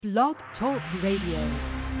Blog Talk Radio.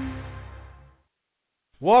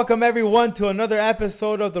 Welcome everyone to another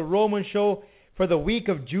episode of The Roman Show for the week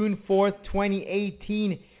of June 4th,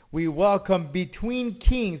 2018. We welcome Between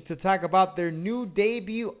Kings to talk about their new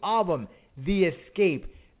debut album, The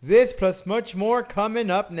Escape. This plus much more coming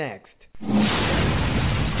up next.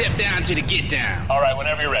 Step down to the get down. All right,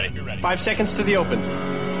 whenever you're ready. 5 seconds to the open.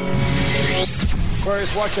 Aquarius,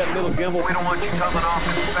 watch that little gimbal. We don't want you coming off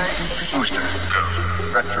in space. Booster, go.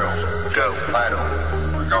 Retro, go. Vital,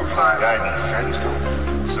 go. Flight. Guidance,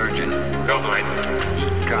 Surgeon, go. Flight.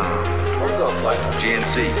 Ecom, we're go. Flight.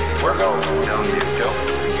 GNC, we're go. Telling you, go.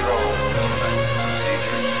 Control,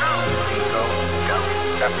 procedure, go. Eco, go.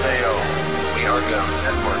 FAO, we are go.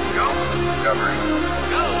 Network, go. Discovery,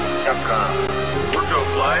 go. Capcom, we're go.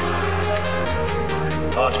 Flight.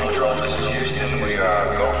 Launch control, this is Houston. We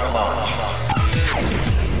are go for launch.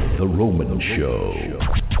 The Roman Show.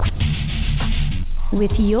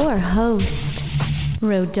 With your host,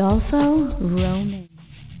 Rodolfo Roman.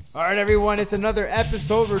 All right, everyone, it's another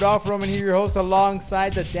episode. Rodolfo Roman here, your host,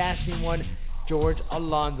 alongside the dashing one, George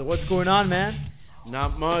Alonso. What's going on, man?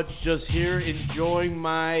 Not much, just here enjoying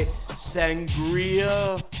my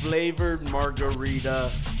sangria-flavored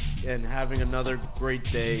margarita and having another great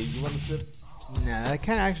day. You want to sip? Nah, that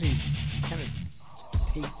kind of tastes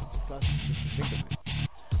disgusting just to think of it.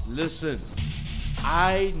 Listen,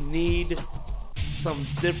 I need some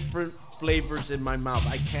different flavors in my mouth.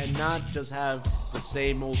 I cannot just have the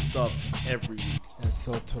same old stuff every week. That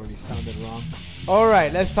so totally sounded wrong. All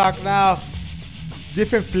right, let's talk now.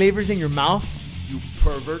 Different flavors in your mouth? You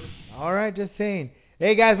pervert. All right, just saying.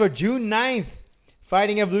 Hey, guys, well, June 9th,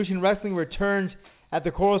 Fighting Evolution Wrestling returns at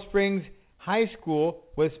the Coral Springs High School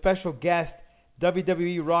with special guest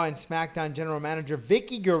WWE Raw and SmackDown General Manager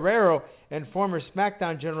Vicky Guerrero and former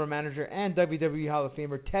SmackDown General Manager and WWE Hall of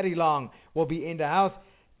Famer Teddy Long will be in the house.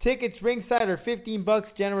 Tickets ringside are $15,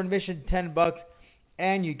 general admission $10,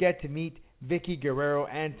 and you get to meet Vicky Guerrero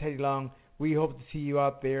and Teddy Long. We hope to see you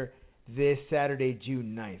out there this Saturday,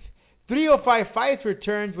 June 9th. 305 Fights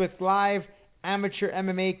returns with live amateur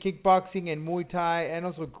MMA, kickboxing, and Muay Thai, and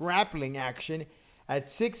also grappling action at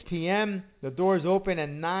 6 p.m. The doors open at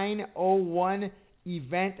 901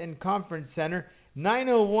 Event and Conference Center,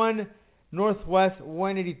 901 Northwest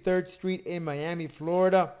 183rd Street in Miami,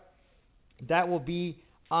 Florida. That will be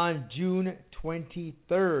on June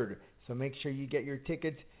 23rd. So make sure you get your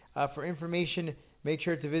tickets. For information, make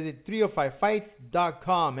sure to visit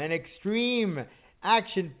 305fights.com. And Extreme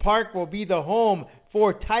Action Park will be the home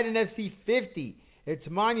for Titan FC 50. It's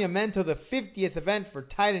monumental, the 50th event for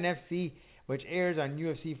Titan FC, which airs on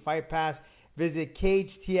UFC Fight Pass. Visit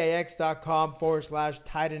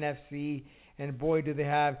cagetix.com/Titan FC. And boy, do they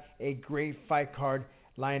have a great fight card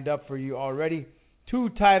lined up for you already. 2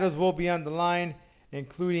 titles will be on the line,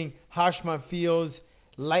 including Hashman Fields'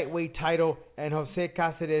 lightweight title and Jose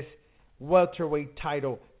Cáceres' welterweight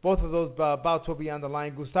title. Both of those bouts will be on the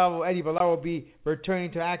line. Gustavo Eddie Villar will be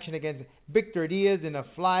returning to action against Victor Diaz in a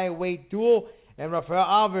flyweight duel, and Rafael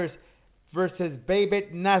Alvarez versus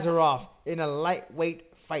Babet Nazarov in a lightweight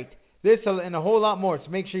fight. This and a whole lot more, so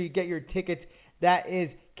make sure you get your tickets. That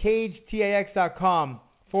is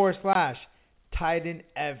cagetix.com/Titan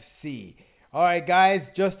FC. All right, guys,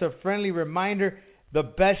 just a friendly reminder, the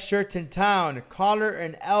best shirts in town, Collar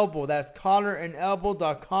and Elbow. That's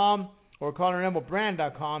collarandelbow.com or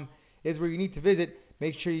collarandelbowbrand.com is where you need to visit.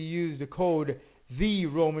 Make sure you use the code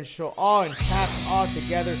TheRomanShow, all in caps, all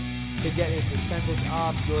together, to get a percentage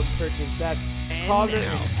off your purchase. That's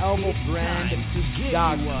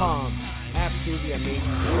collarandelbowbrand.com. Absolutely amazing.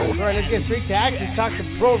 All right, let's get straight to action. Talk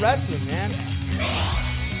some pro wrestling, man.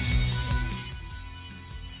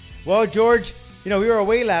 Well, George, we were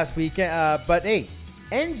away last week, but hey,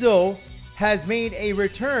 Enzo has made a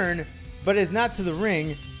return, but is not to the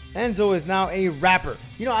ring. Enzo is now a rapper.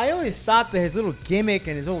 I always thought that his little gimmick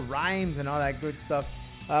and his old rhymes and all that good stuff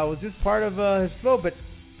was just part of his flow, but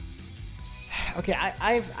okay,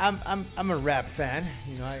 I'm a rap fan,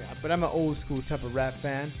 but I'm an old school type of rap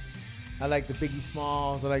fan. I like the Biggie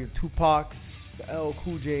Smalls, I like the Tupacs, the LL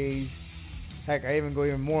Cool J's. Heck, I even go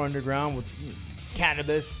even more underground with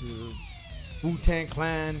Cannabis, Wu-Tang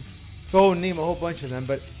Clan. So name a whole bunch of them,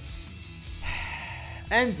 but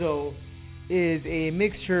Enzo is a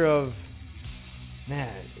mixture of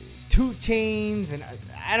 2 Chainz and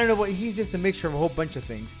I don't know what. He's just a mixture of a whole bunch of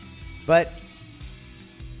things, but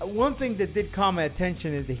one thing that did call my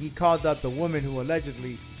attention is that he called out the woman who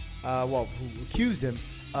allegedly, who accused him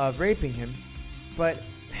of raping him. But,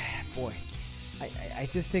 boy, I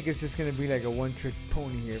just think it's just going to be like a one-trick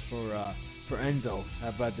pony here for Enzo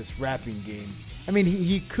about this rapping game. I mean,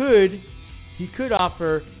 he could he could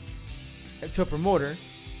offer to a promoter,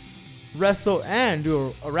 wrestle, and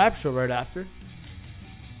do a rap show right after.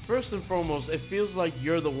 First and foremost, it feels like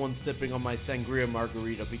you're the one sipping on my sangria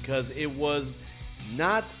margarita because it was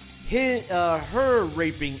not her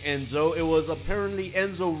raping Enzo. It was apparently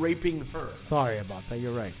Enzo raping her. Sorry about that.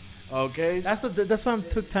 You're right. Okay. That's why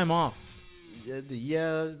I took time off.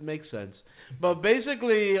 Yeah, it makes sense. But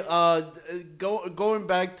basically, going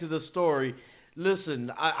back to the story,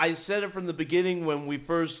 listen, I said it from the beginning when we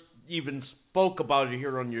first even spoke about it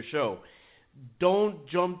here on your show. Don't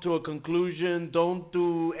jump to a conclusion. Don't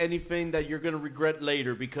do anything that you're going to regret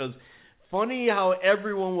later, because funny how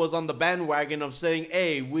everyone was on the bandwagon of saying,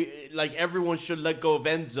 hey, everyone should let go of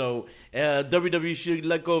Enzo. WWE should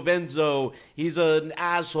let go of Enzo. He's an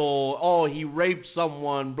asshole. Oh, he raped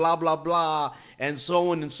someone, blah, blah, blah, and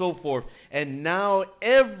so on and so forth. And now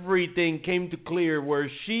everything came to clear where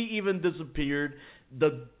she even disappeared.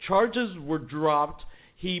 The charges were dropped.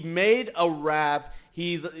 He made a rap.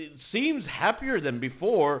 He seems happier than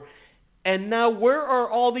before. And now where are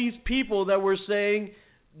all these people that were saying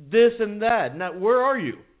this and that? Now, where are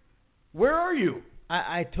you? Where are you?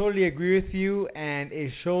 I totally agree with you, and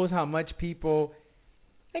it shows how much people,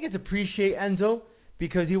 I guess, appreciate Enzo,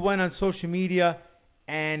 because he went on social media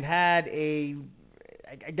and had a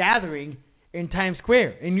gathering in Times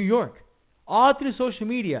Square in New York, all through social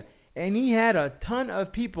media, and he had a ton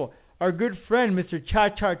of people. Our good friend, Mr.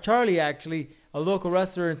 Cha-Cha Charlie, actually, a local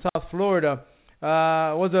wrestler in South Florida,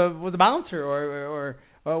 was a bouncer or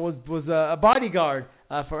was a bodyguard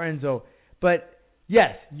for Enzo. But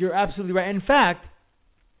yes, you're absolutely right. In fact,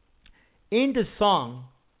 in the song,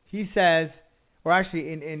 he says, or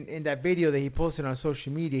actually in that video that he posted on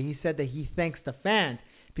social media, he said that he thanks the fans,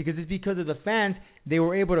 because it's because of the fans they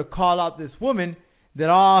were able to call out this woman that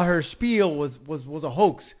all her spiel was a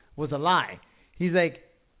hoax, was a lie. He's like,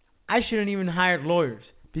 I shouldn't even hired lawyers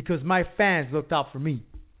because my fans looked out for me.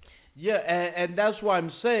 Yeah, and that's why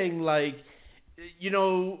I'm saying, like, you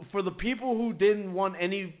know, for the people who didn't want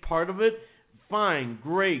any part of it, fine,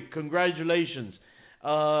 great, congratulations.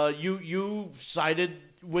 You sided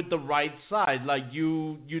with the right side. Like,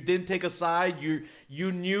 you didn't take a side.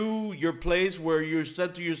 You knew your place where you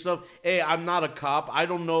said to yourself, hey, I'm not a cop. I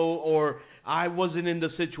don't know, or I wasn't in the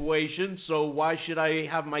situation, so why should I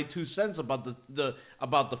have my 2 cents about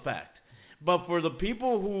the fact? But for the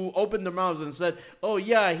people who opened their mouths and said, oh,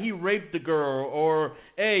 yeah, he raped the girl, or,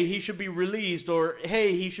 hey, he should be released, or,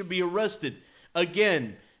 hey, he should be arrested.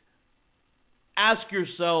 Again, ask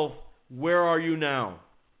yourself, where are you now?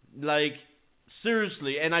 Like,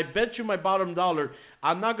 seriously. And I bet you my bottom dollar,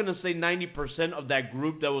 I'm not going to say 90% of that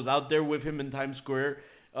group that was out there with him in Times Square,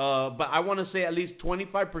 but I want to say at least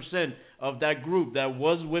 25% of that group that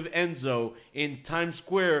was with Enzo in Times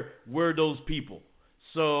Square were those people.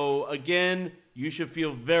 So, again, you should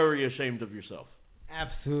feel very ashamed of yourself.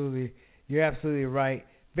 Absolutely. You're absolutely right.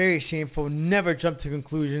 Very shameful. Never jump to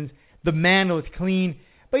conclusions. The man was clean.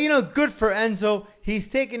 But, you know, good for Enzo. He's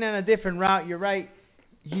taking on a different route. You're right.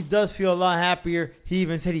 He does feel a lot happier. He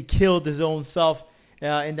even said he killed his own self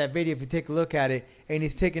in that video, if you take a look at it. And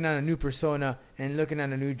he's taking on a new persona and looking at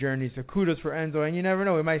a new journey. So kudos for Enzo. And you never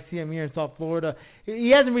know, we might see him here in South Florida. He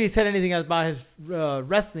hasn't really said anything about his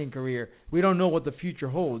wrestling career. We don't know what the future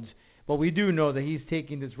holds. But we do know that he's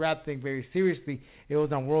taking this rap thing very seriously. It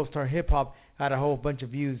was on World Star Hip Hop. Had a whole bunch of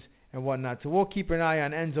views and whatnot. So we'll keep an eye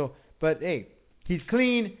on Enzo. But, hey, he's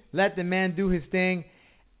clean. Let the man do his thing.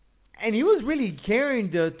 And he was really carrying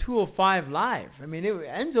the 205 Live. I mean,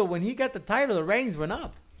 Enzo, when he got the title, the ratings went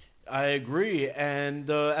up. I agree. And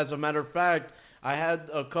as a matter of fact, I had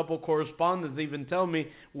a couple correspondents even tell me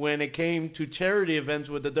when it came to charity events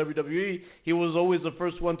with the WWE, he was always the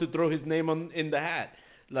first one to throw his name in the hat.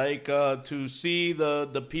 Like to see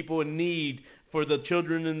the people in need, for the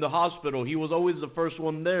children in the hospital. He was always the first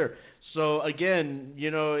one there. So, again, you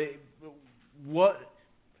know,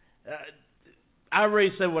 I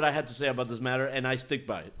already said what I had to say about this matter, and I stick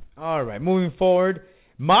by it. All right, moving forward,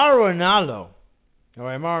 Mauro Ranallo. All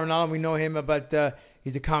right, Mauro Ranallo, we know him, but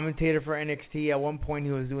he's a commentator for NXT. At one point,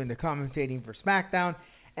 he was doing the commentating for SmackDown,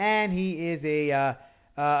 and he is a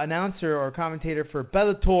announcer or commentator for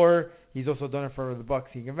Bellator. He's also done it for the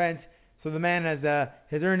boxing events. So the man has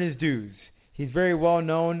earned his dues. He's very well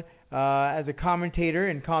known as a commentator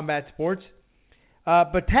in combat sports.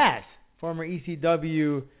 But Taz, former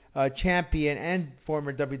ECW champion and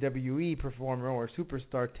former WWE performer or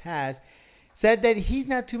superstar Taz, said that he's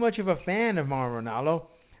not too much of a fan of Mauro Ranallo.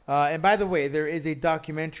 And by the way, there is a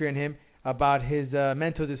documentary on him about his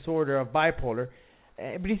mental disorder of bipolar.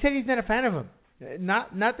 But he said he's not a fan of him.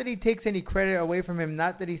 Not that he takes any credit away from him.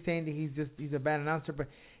 Not that he's saying that he's a bad announcer. But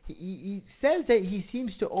he says that he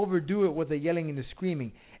seems to overdo it with the yelling and the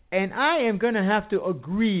screaming. And I am going to have to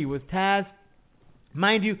agree with Taz.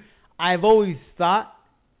 Mind you, I've always thought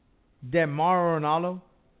that Mauro Ranallo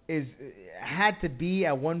had to be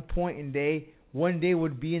at one day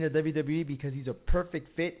would be in the WWE because he's a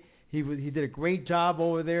perfect fit. He did a great job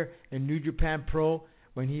over there in New Japan Pro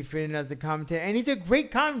when he fit in as a commentator, and he's a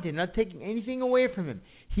great commentator. Not taking anything away from him,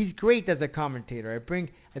 he's great as a commentator.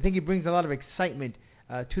 I think he brings a lot of excitement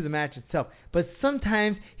to the match itself. But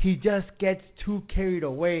sometimes he just gets too carried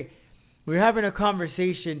away. We're having a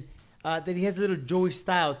conversation that he has a little Joey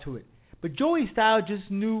Styles to it, but Joey Styles just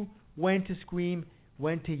knew when to scream,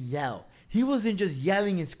 when to yell. He wasn't just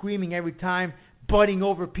yelling and screaming every time, butting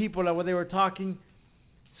over people while they were talking.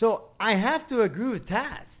 So I have to agree with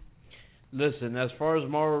Taz. Listen, as far as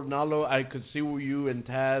Mauro Ranallo, I could see where you and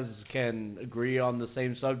Taz can agree on the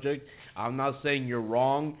same subject. I'm not saying you're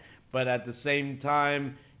wrong, but at the same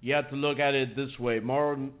time, you have to look at it this way.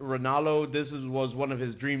 Mauro Ranallo, was one of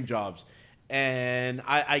his dream jobs. And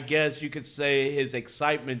I guess you could say his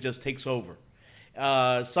excitement just takes over.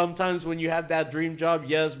 Sometimes when you have that dream job,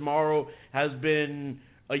 yes, Mauro has been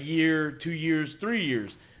a year, 2 years, 3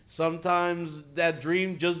 years. Sometimes that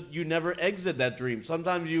dream you never exit that dream.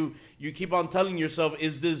 Sometimes you keep on telling yourself,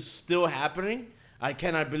 is this still happening? I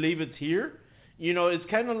cannot believe it's here.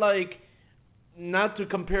 It's kind of like, not to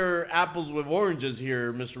compare apples with oranges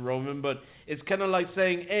here, Mr. Roman, but it's kind of like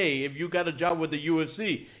saying, hey, if you got a job with the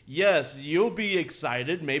UFC, yes, you'll be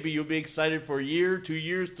excited. Maybe you'll be excited for a year, 2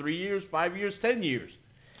 years, 3 years, 5 years, 10 years.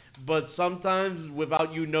 But sometimes,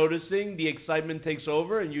 without you noticing, the excitement takes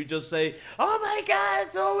over, and you just say, "Oh my God,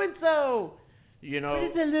 so and so." But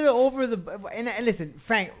it's a little over the. And listen,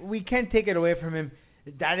 Frank, we can't take it away from him.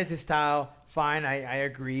 That is his style. Fine, I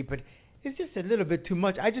agree, but it's just a little bit too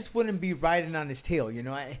much. I just wouldn't be riding on his tail.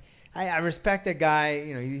 I respect that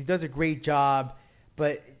guy. He does a great job,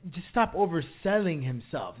 but just stop overselling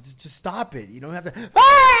himself. Just stop it. You don't have to.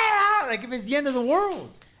 Like if it's the end of the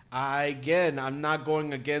world. Again, I'm not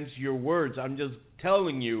going against your words. I'm just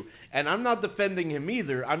telling you, and I'm not defending him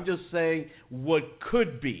either. I'm just saying what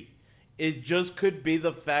could be. It just could be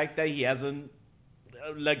the fact that he hasn't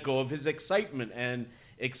let go of his excitement, and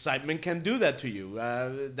excitement can do that to you.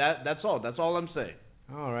 That's all. That's all I'm saying.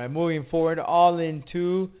 All right, moving forward, All In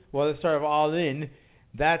 2. Well, let's start with All In.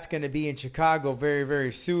 That's going to be in Chicago very,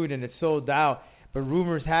 very soon, and it's sold out. But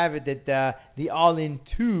rumors have it that the All In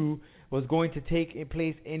 2 was going to take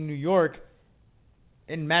place in New York,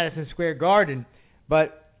 in Madison Square Garden.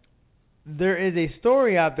 But there is a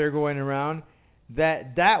story out there going around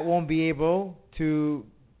that won't be able to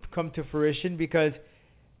come to fruition because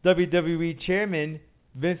WWE Chairman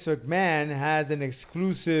Vince McMahon has an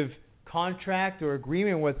exclusive contract or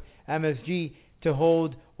agreement with MSG to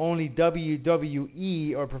hold only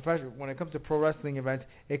WWE or professional. When it comes to pro wrestling events,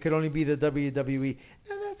 it could only be the WWE.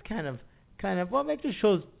 Now that's kind of well, that just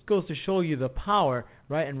goes to show you the power,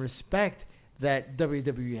 right, and respect that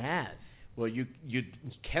WWE has. Well, you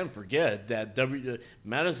can't forget that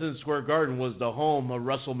Madison Square Garden was the home of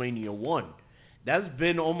WrestleMania 1. That's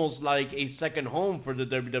been almost like a second home for the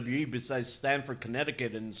WWE besides Stamford,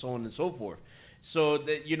 Connecticut, and so on and so forth. So,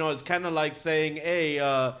 that, it's kind of like saying, hey,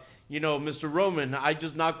 Mr. Roman, I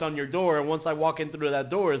just knocked on your door, and once I walk in through that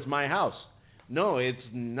door, it's my house. No, it's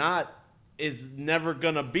not. It's never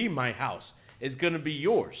going to be my house. It's going to be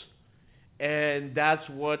yours. And that's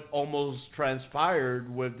what almost transpired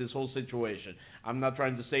with this whole situation. I'm not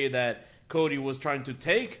trying to say that Cody was trying to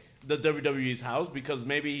take the WWE's house because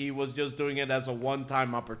maybe he was just doing it as a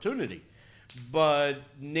one-time opportunity. But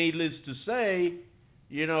needless to say,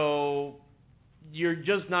 you're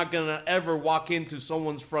just not going to ever walk into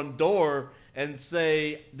someone's front door and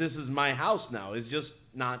say, this is my house now. It's just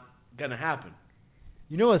not going to happen.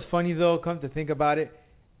 You know what's funny, though, come to think about it?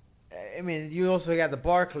 I mean, you also got the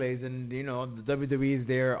Barclays, and, the WWE is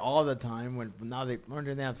there all the time. Now they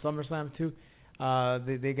have SummerSlam, too.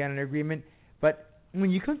 They got an agreement. But when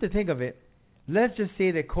you come to think of it, let's just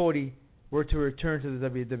say that Cody were to return to the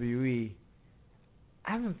WWE.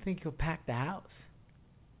 I don't think he'll pack the house.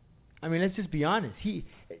 I mean, let's just be honest.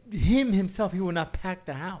 Himself, he will not pack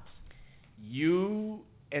the house. You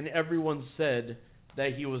and everyone said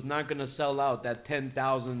that he was not going to sell out that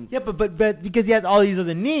 10,000. Yeah, but because he has all these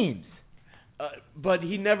other names. But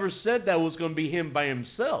he never said that was going to be him by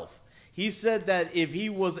himself. He said that if he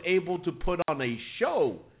was able to put on a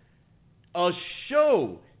show,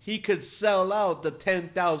 he could sell out the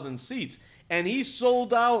 10,000 seats. And he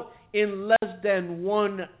sold out in less than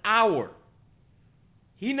 1 hour.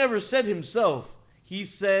 He never said himself. He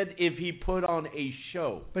said if he put on a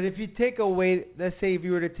show. But if you take away, let's say if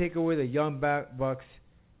you were to take away the Young Bucks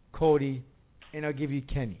Cody, and I'll give you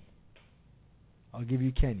Kenny.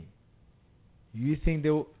 You think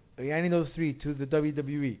they'll, any of those three to the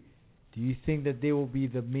WWE, do you think that they will be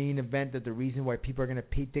the main event, that the reason why people are going to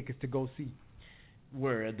pay tickets to go see?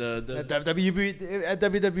 Where at WWE,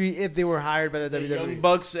 if they were hired by the WWE. Young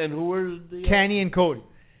Bucks and who were the Kenny and Cody.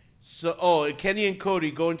 So, Kenny and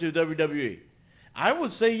Cody going to WWE. I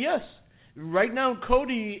would say yes. Right now,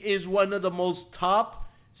 Cody is one of the most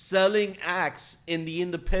top-selling acts in the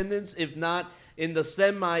independents, if not in the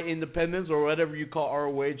semi-independents or whatever you call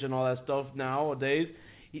ROH and all that stuff nowadays.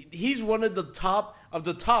 He's one of the top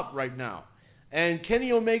right now. And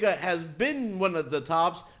Kenny Omega has been one of the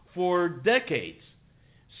tops for decades.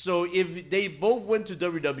 So if they both went to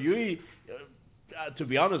WWE, to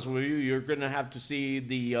be honest with you, you're going to have to see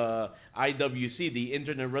the IWC, the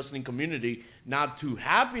Internet Wrestling Community, not too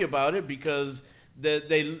happy about it, because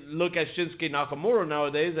they look at Shinsuke Nakamura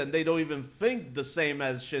nowadays and they don't even think the same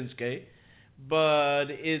as Shinsuke. But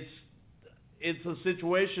it's a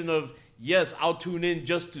situation of, yes, I'll tune in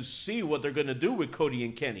just to see what they're going to do with Cody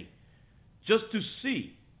and Kenny. Just to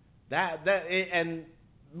see. And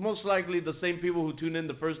most likely the same people who tune in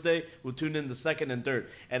the first day will tune in the second and third.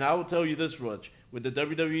 And I will tell you this much, with the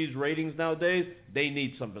WWE's ratings nowadays, they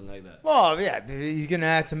need something like that. Well, yeah, you're going to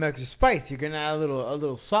add some extra spice. You're going to add a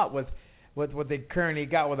little salt with what they currently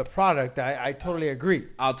got with the product. I totally agree.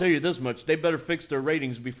 I'll tell you this much, they better fix their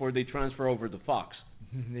ratings before they transfer over to Fox.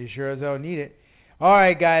 They sure as hell need it. All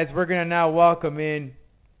right, guys, we're going to now welcome in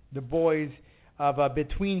the boys of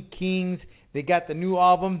Between Kings. They got the new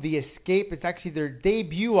album, The Escape. It's actually their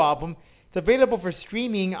debut album. It's available for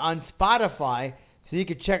streaming on Spotify, so you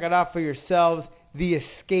can check it out for yourselves. The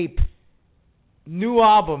Escape. New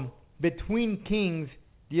album, Between Kings,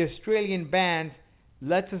 the Australian band.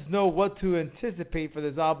 Lets us know what to anticipate for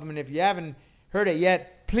this album, and if you haven't heard it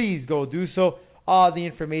yet, please go do so. All the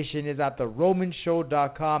information is at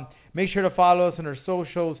theromanshow.com. Make sure to follow us on our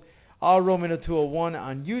socials, allroman201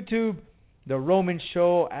 on YouTube, The Roman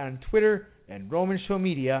Show on Twitter, and Roman Show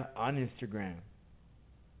Media on Instagram.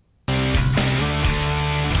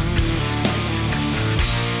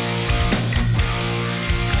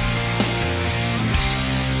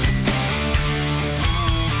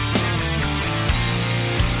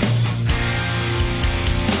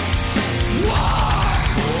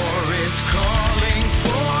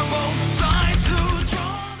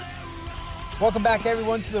 Welcome back,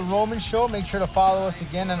 everyone, to The Roman Show. Make sure to follow us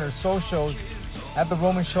again on our socials at The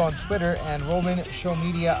Roman Show on Twitter and Roman Show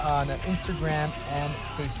Media on Instagram and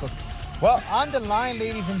Facebook. Well, on the line,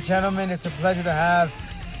 ladies and gentlemen, it's a pleasure to have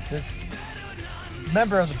this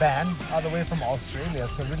member of the band all the way from Australia.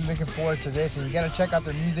 So really looking forward to this. And you got to check out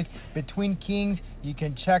their music, Between Kings. You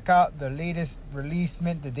can check out the latest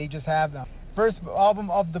releasement that they just have. First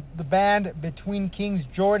album of the band, Between Kings.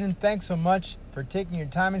 Jordan, thanks so much for taking your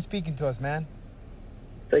time and speaking to us, man.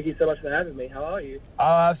 Thank you so much for having me. How are you?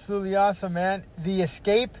 Oh, absolutely awesome, man. The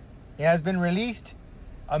Escape, it has been released.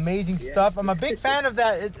 Amazing stuff. I'm a big fan of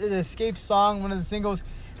that. It's an Escape song, one of the singles.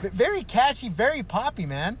 Very catchy, very poppy,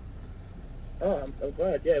 man. Oh, I'm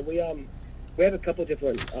glad. Yeah, we have a couple of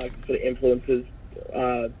different sort of influences,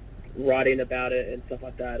 writing about it and stuff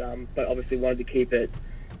like that. But obviously wanted to keep it,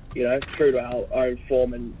 true to our own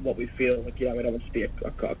form and what we feel. Like, we don't want to be a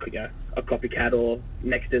copycat or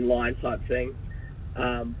next in line type thing.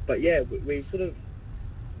 But yeah, we sort of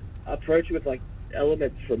approach it with like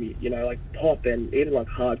elements from like pop and even like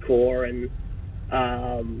hardcore and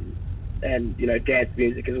dance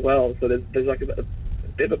music as well. So there's like a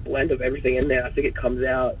bit of a blend of everything in there. I think it comes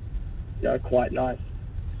out quite nice.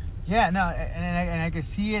 Yeah, no, and I can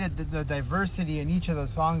see it, the diversity in each of the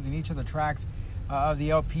songs, in each of the tracks of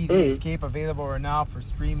the LP, The Escape, available right now for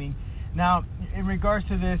streaming. Now, in regards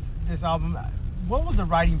to this album, what was the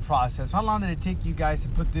writing process? How long did it take you guys to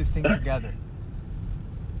put this thing together?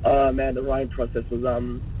 Man, the writing process was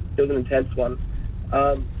it was an intense one.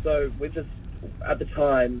 So we just, at the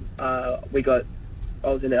time, I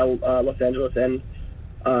was in Los Angeles, and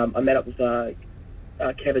I met up with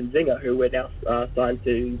Kevin Zinger, who we're now signed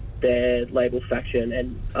to their label Faction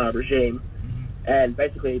and Regime. And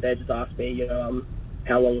basically, they just asked me,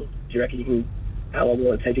 how long do you reckon how long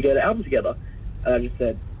will it take to get an album together? And I just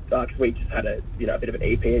said, because we just had a bit of an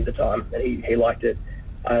EP at the time, and he liked it.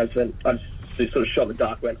 I just sort of shot in the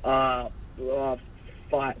dark, went 5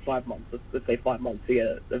 months. Let's say 5 months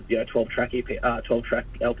to get a 12-track EP, 12-track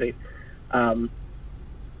LP. And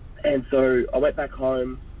so I went back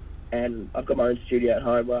home, and I've got my own studio at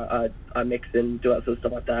home where I mix and do that sort of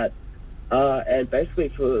stuff like that. And basically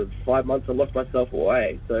for 5 months I locked myself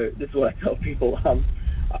away. So this is what I tell people.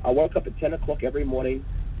 I woke up at 10 o'clock every morning,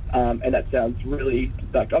 and that sounds really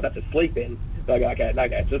like, oh, that's a sleep in. So I go, okay,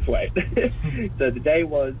 just wait. So the day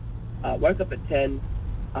was, woke up at 10,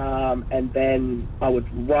 and then I would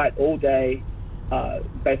write all day,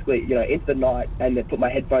 basically, into the night, and then put my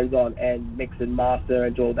headphones on and mix and master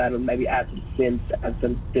and do all that, and maybe add some synths, add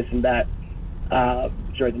some this and that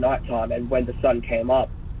during the night time. And when the sun came up,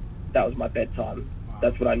 that was my bedtime. Wow.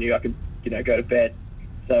 That's when I knew I could, go to bed.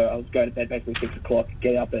 So I was going to bed basically 6 o'clock,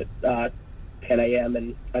 getting up at 10 a.m.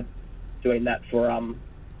 and doing that for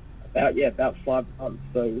about 5 months.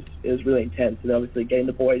 So it was really intense. And obviously getting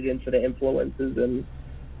the boys in for the influences and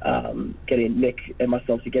getting Nick and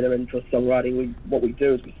myself together into songwriting. What we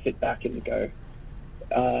do is we sit back and go,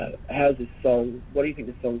 how's this song? What do you think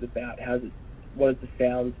this song's about? What is the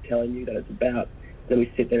sound telling you that it's about? Then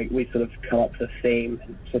we sit there, we sort of come up with a theme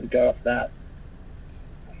and sort of go off that.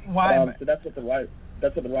 Why? So that's what the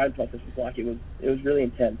writing process was like. It was really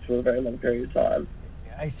intense for a very long period of time.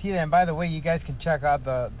 I see that. And by the way, you guys can check out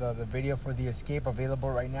the video for The Escape, available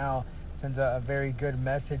right now. Sends a very good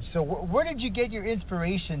message. So where did you get your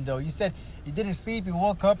inspiration, though? You said you didn't sleep, you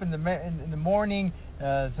woke up in the morning,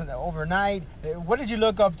 overnight. What did you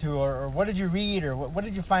look up to, or what did you read, or what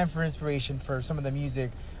did you find for inspiration for some of the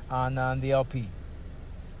music on the LP?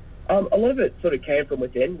 A lot of it sort of came from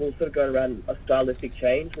within. We're sort of going around a stylistic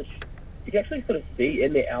change, which you can actually sort of see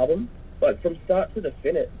in the album. But from start to the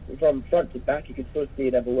finish, from front to back, you can sort of see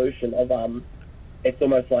an evolution of it's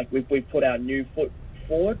almost like we've put our new foot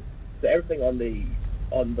forward. So everything on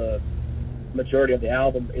the majority of the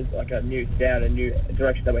album is like a new sound, a new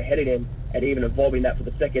direction that we're heading in, and even evolving that for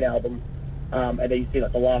the second album. And then you see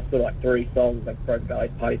like the last sort of like 3 songs, like Broken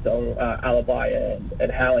Valley's Party Song, Alibi,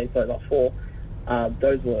 and Howling, so like 4.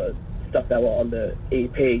 Those were stuff that were on the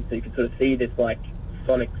EP, so you can sort of see this like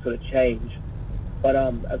sonic sort of change. But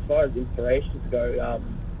as far as inspirations go,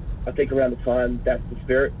 I think around the time That's the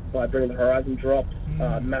Spirit by Bring the Horizon dropped,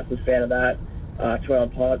 massive fan of that.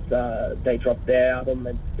 12 Pilots, they dropped their album,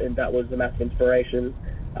 and that was a massive inspiration.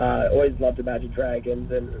 Always loved Imagine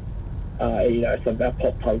Dragons and some of our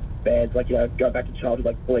pop punk bands, like go back to childhood,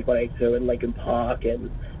 like Blink-182 and Linkin Park and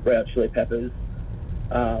Red Hot Chili Peppers.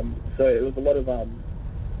 So it was a lot of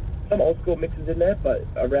some old school mixes in there, but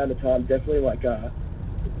around the time definitely like the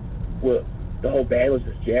whole band was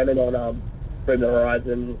just jamming on Bring the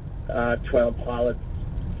Horizon, 12 Pilots,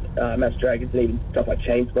 Imagine Dragons, and even stuff like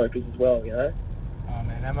Chainsmokers as well, Oh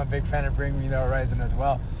man, I'm a big fan of Bring Me the Horizon as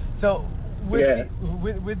well. So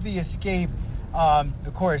with the Escape,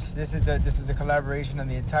 of course, this is a collaboration on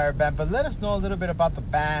the entire band. But let us know a little bit about the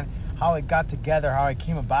band, how it got together, how it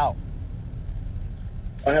came about.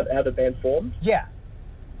 How the band formed? Yeah.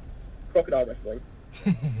 Crocodile wrestling.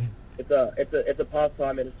 It's a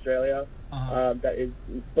pastime in Australia that is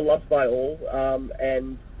beloved by all.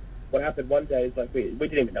 And what happened one day is like we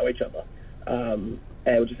didn't even know each other, and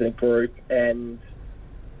we were just in a group. And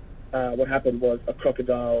what happened was a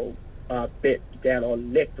crocodile bit down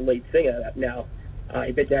on Nick, the lead singer. Now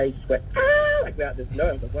he bit down, he just went like that. This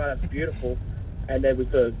nose, like, wow, that's beautiful. And then we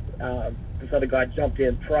sort of this other guy jumped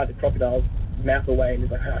in, pried the crocodile's mouth away, and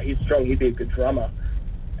he's like, oh, he's strong, he'd be a good drummer.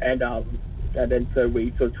 And then so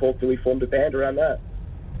we sort of talked and we formed a band around that.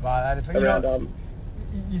 Wow, that is around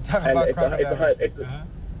you talk about crocodile. It's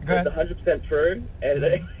 100% true, and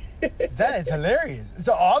that is hilarious.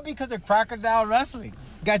 So all because of crocodile wrestling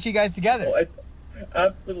got you guys together. Oh, it's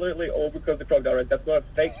absolutely all because of crocodile wrestling. That's not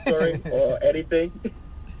a fake story or anything.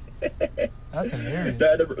 That's hilarious.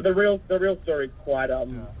 The real story quite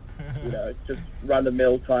it's just run the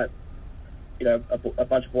mill type. A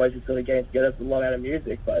bunch of boys who sort of getting together for a lot out of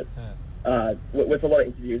music, but with a lot of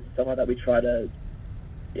interviews and stuff like that, we try to,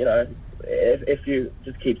 if you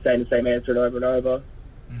just keep saying the same answer over and over,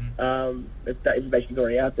 that information's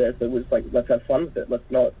already out there. So we're just like, let's have fun with it. Let's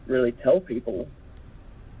not really tell people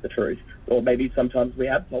the truth, or maybe sometimes we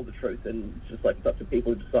have told the truth, and it's just like it's up to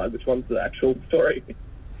people to decide which one's the actual story.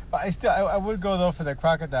 But I would go though for the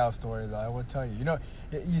crocodile story though. I would tell you.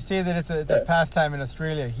 You say that it's a pastime in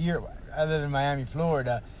Australia. Here, other than Miami,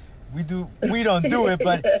 Florida, we don't do it,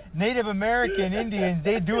 but Native American Indians,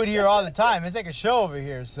 they do it here all the time. It's like a show over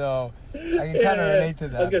here, so I can kind of relate to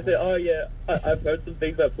that. I was gonna say, I've heard some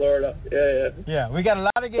things about Florida. Yeah, we got a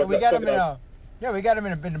lot of we got them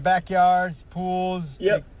in the backyards, pools,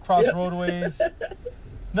 cross roadways.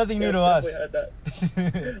 Nothing new to us. Heard that.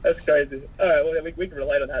 That's crazy. All right, well, we can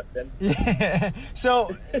relate on that then. Yeah. So,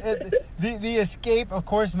 the Escape, of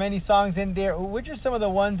course, many songs in there. Which are some of the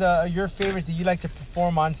ones, your favorites that you like to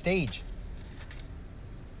perform on stage?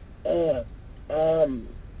 To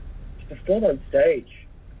perform on stage,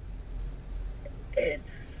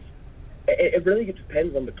 it really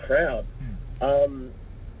depends on the crowd.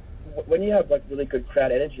 when you have like really good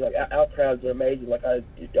crowd energy, like our crowds are amazing. Like I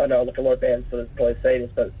know like a lot of bands sort of probably say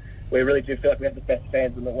this, but we really do feel like we have the best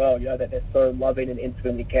fans in the world. You know, that they're so loving and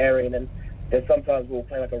intimately caring, and then sometimes we'll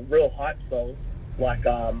play like a real hype song, like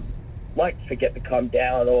Forget to Come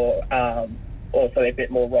Down, or something a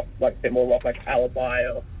bit more rock, like Alibi,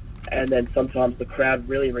 and then sometimes the crowd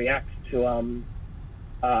really reacts to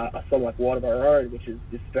a song like Water of Our Own, which is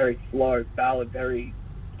this very slow ballad, very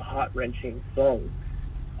heart-wrenching song.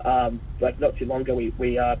 Like not too long ago,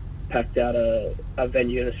 we packed out a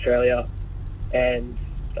venue in Australia, and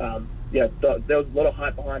there was a lot of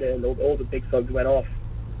hype behind it, and all the big songs went off.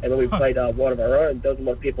 And when we played Water of Our Own, there was a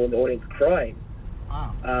lot of people in the audience crying.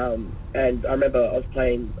 Wow. And I remember I was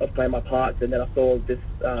playing my parts, and then I saw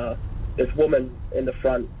this woman in the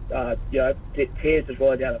front, tears just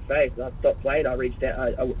rolling down her face, and I stopped playing. I reached down,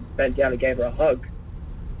 I bent down and gave her a hug.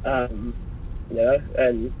 And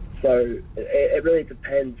so it really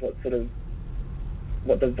depends what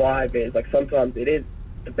the vibe is. Like sometimes it is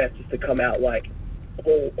the best just to come out like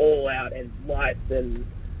all out and lights and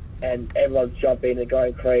everyone's jumping and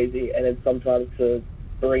going crazy, and then sometimes to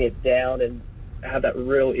bring it down and have that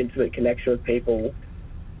real intimate connection with people.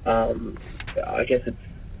 I guess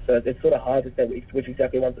it's sort of hard to say which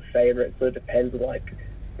exactly one's a favorite. It sort of depends on like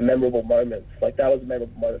memorable moments. Like that was a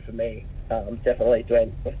memorable moment for me, definitely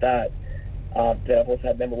doing with that. Then I've also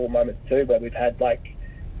had memorable moments too, where we've had like,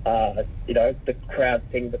 the crowd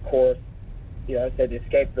sing the chorus, said to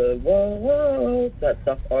escape the whoa, whoa, that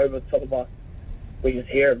stuff over the top of us. We just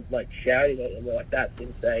hear them like shouting it, and we're like, that's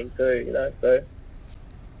insane too,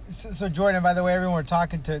 So Jordan, by the way, everyone, we're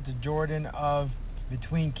talking to Jordan of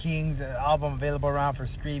Between Kings, an album available around for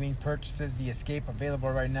streaming purchases. The Escape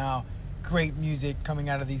available right now. Great music coming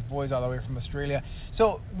out of these boys all the way from Australia.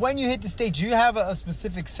 So when you hit the stage, do you have a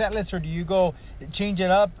specific set list, or do you go change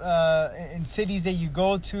it up in cities that you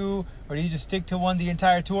go to, or do you just stick to one the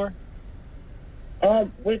entire tour?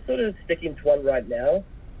 We're sort of sticking to one right now,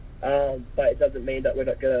 but it doesn't mean that we're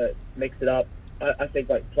not going to mix it up. I think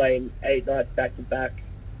like playing 8 nights back to back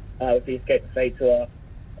with the Escape the Fate tour,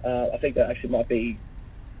 I think that actually might be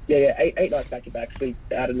 8 nights back to back. So we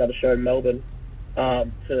had another show in Melbourne.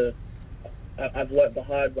 I've learnt the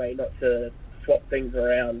hard way not to swap things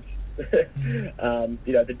around,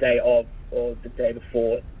 the day of or the day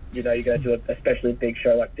before. You're going to do especially a big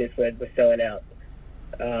show like this where we're selling out,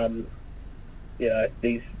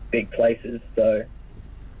 these big places. So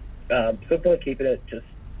probably keeping it just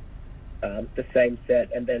the same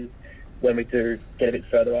set, and then when we do get a bit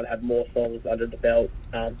further on, have more songs under the belt,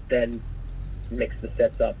 then mix the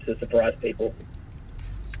sets up to surprise people.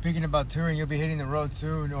 Speaking about touring, you'll be hitting the road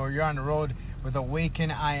soon, or you're on the road with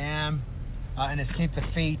Awaken I Am and Escape the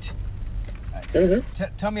Fate.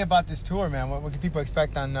 Tell me about this tour, man. What can people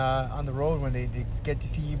expect on the road when they get to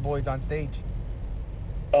see you boys on stage?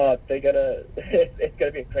 It's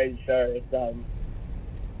gonna be a crazy show.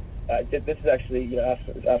 This is actually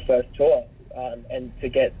our first tour, and to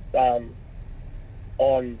get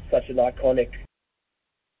on such an iconic.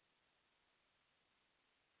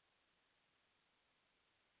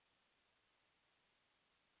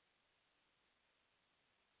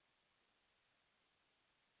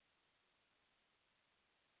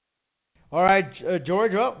 All right,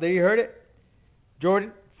 George. Oh, there you heard it.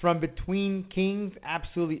 Jordan from Between Kings.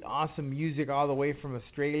 Absolutely awesome music all the way from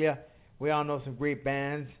Australia. We all know some great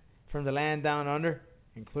bands from the land down under,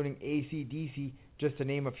 including AC/DC, just to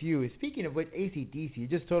name a few. Speaking of which, AC/DC, it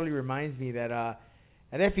just totally reminds me that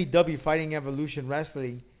at FEW, Fighting Evolution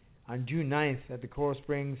Wrestling, on June 9th at the Coral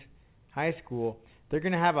Springs High School, they're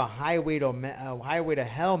going to have a Highway to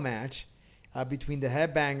Hell match between the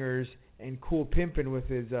Headbangers and Cool Pimpin' with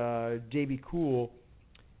his JB Cool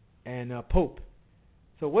and Pope.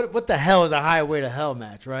 So what the hell is a Highway to Hell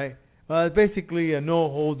match, right? Well, it's basically a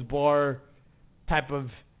no-holds-bar type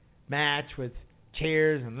of match with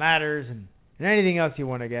chairs and ladders and anything else you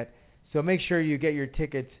want to get. So make sure you get your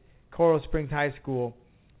tickets, Coral Springs High School,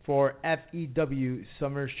 for FEW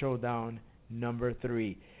Summer Showdown number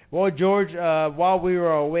 3. Well, George, while we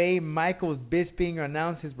were away, Michael Bisping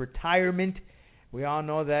announced his retirement. We all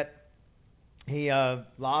know that he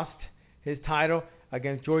lost his title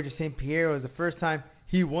against Georges St. Pierre. It was the first time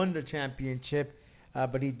he won the championship,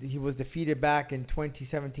 but he was defeated back in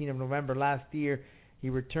 2017 of November last year. He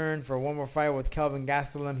returned for one more fight with Kelvin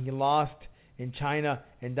Gastelum. He lost in China,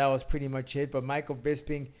 and that was pretty much it. But Michael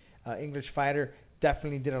Bisping, English fighter,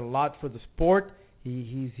 definitely did a lot for the sport.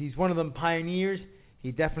 He's one of them pioneers.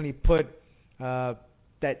 He definitely put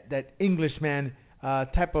that Englishman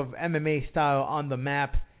type of MMA style on the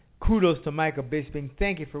map. Kudos to Michael Bisping.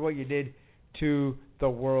 Thank you for what you did to the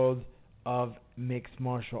world of mixed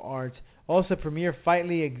martial arts. Also, Premier Fight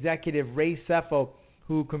League executive Ray Sefo,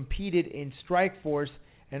 who competed in Strikeforce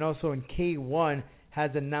and also in K1,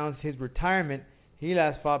 has announced his retirement. He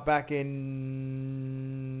last fought back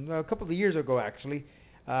in a couple of years ago, actually,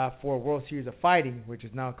 for World Series of Fighting, which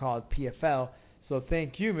is now called PFL. So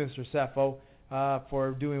thank you, Mr. Sefo,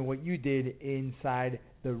 for doing what you did inside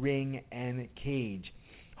the ring and cage.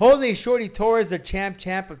 Jose Shorty Torres, the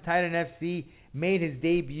champ of Titan FC, made his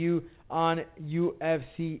debut on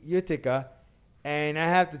UFC Utica. And I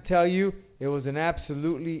have to tell you, it was an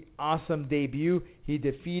absolutely awesome debut. He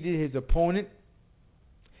defeated his opponent.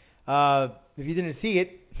 If you didn't see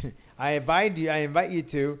it, I invite you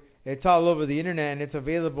to. It's all over the internet and it's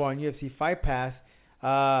available on UFC Fight Pass.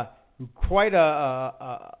 Quite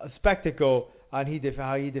a spectacle on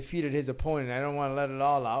how he defeated his opponent. I don't want to let it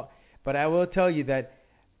all out, but I will tell you that,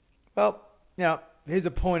 well, you know, his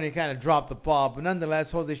opponent kind of dropped the ball, but nonetheless,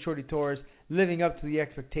 Jose Shorty Torres, living up to the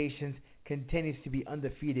expectations, continues to be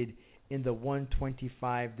undefeated in the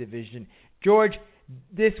 125 division. George,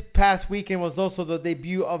 this past weekend was also the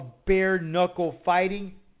debut of bare knuckle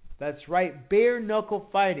fighting. That's right, bare knuckle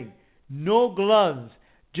fighting. No gloves,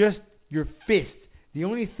 just your fist. The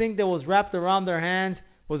only thing that was wrapped around their hands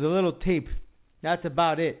was a little tape. That's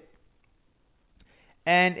about it.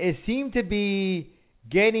 And it seemed to be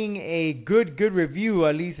getting a good review,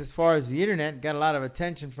 at least as far as the internet. Got a lot of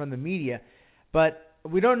attention from the media. But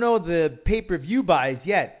we don't know the pay-per-view buys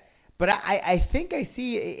yet. But I think I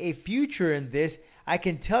see a future in this. I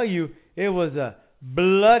can tell you it was a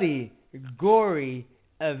bloody, gory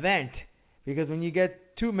event. Because when you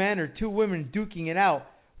get two men or two women duking it out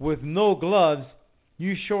with no gloves,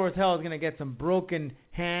 you sure as hell is going to get some broken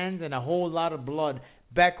hands and a whole lot of blood.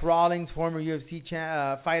 Beck Rawlings, former UFC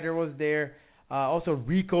fighter, was there. Also,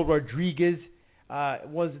 Rico Rodriguez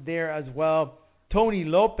was there as well. Tony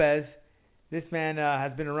Lopez, this man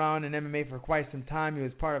has been around in MMA for quite some time. He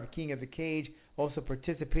was part of King of the Cage. Also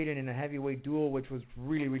participated in a heavyweight duel, which was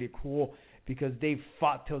really, really cool because they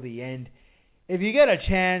fought till the end. If you get a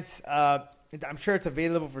chance, I'm sure it's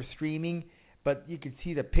available for streaming, but you can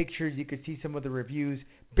see the pictures. You can see some of the reviews.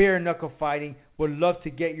 Bare knuckle fighting. Would love to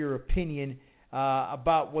get your opinion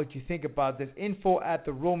about what you think about this.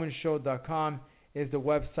 info@theromanshow.com is the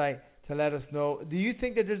website to let us know. Do you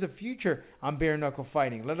think that there's a future on bare knuckle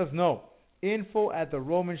fighting? Let us know.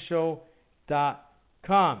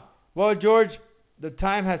 info@theromanshow.com. Well, George, the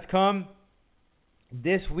time has come.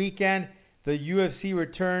 This weekend, the UFC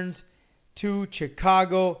returns to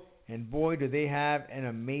Chicago, and boy, do they have an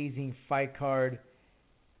amazing fight card.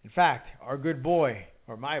 In fact, our good boy,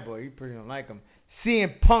 or my boy, you pretty don't like him,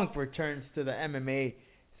 CM Punk returns to the MMA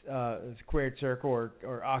squared circle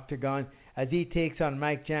or octagon as he takes on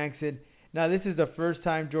Mike Jackson. Now, this is the first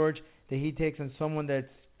time, George, that he takes on someone that's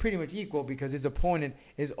pretty much equal because his opponent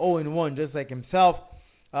is 0-1, just like himself.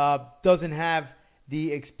 Doesn't have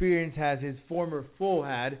the experience as his former foe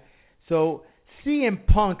had. So CM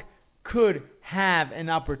Punk could have an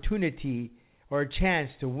opportunity or a chance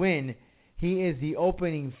to win. He is the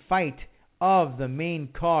opening fight of the main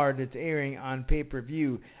card that's airing on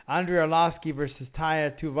pay-per-view. Andrei Arlovsky versus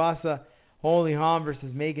Taya Tuivasa. Holly Holm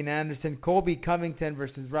versus Megan Anderson. Colby Covington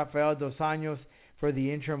versus Rafael Dos Anjos for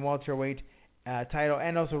the interim welterweight title.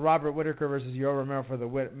 And also Robert Whittaker versus Yoel Romero for the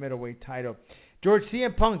middleweight title. George,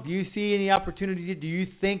 CM Punk, do you see any opportunity? Do you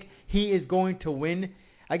think he is going to win?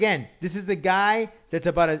 Again, this is the guy that's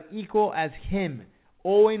about as equal as him.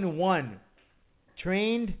 0-1.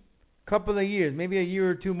 Trained a couple of years, maybe a year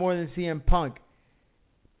or two more than CM Punk.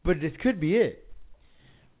 But this could be it.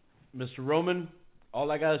 Mr. Roman, all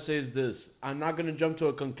I got to say is this. I'm not going to jump to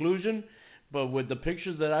a conclusion, but with the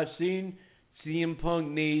pictures that I've seen, CM Punk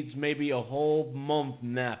needs maybe a whole month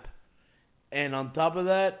nap. And on top of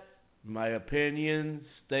that, my opinion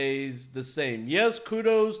stays the same. Yes,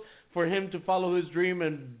 kudos for him to follow his dream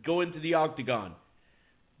and go into the octagon.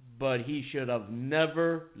 But he should have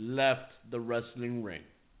never left the wrestling ring.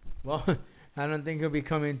 Well, I don't think he'll be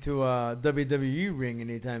coming to a WWE ring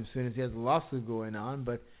anytime soon as he has a lawsuit going on.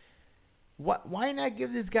 But why not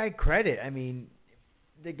give this guy credit? I mean,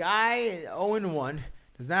 the guy 0-1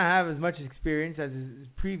 does not have as much experience as his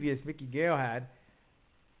previous Mickey Gale had.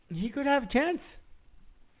 He could have a chance.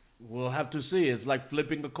 We'll have to see. It's like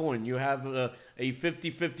flipping a coin. You have a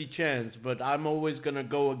 50-50 chance, but I'm always going to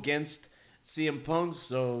go against CM Punk,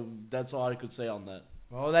 so that's all I could say on that.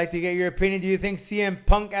 Well, I'd like to get your opinion. Do you think CM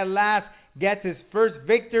Punk at last gets his first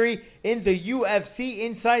victory in the UFC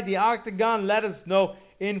inside the octagon? Let us know.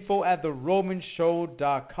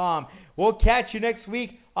 info@theromanshow.com. We'll catch you next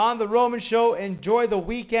week on The Roman Show. Enjoy the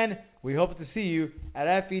weekend. We hope to see you at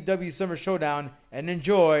FEW Summer Showdown, and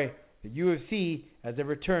enjoy the UFC as it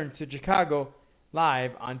returns to Chicago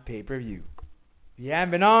live on pay-per-view. If you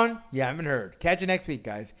haven't been on, you haven't heard. Catch you next week,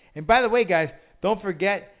 guys. And by the way, guys, don't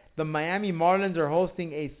forget the Miami Marlins are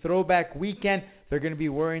hosting a throwback weekend. They're going to be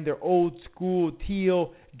wearing their old school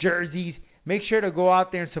teal jerseys. Make sure to go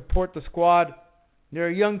out there and support the squad. They're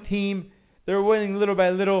a young team. They're winning little by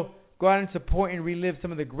little. Go out and support and relive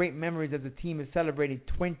some of the great memories as the team is celebrating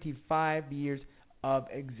 25 years of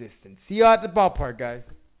existence. See you at the ballpark, guys.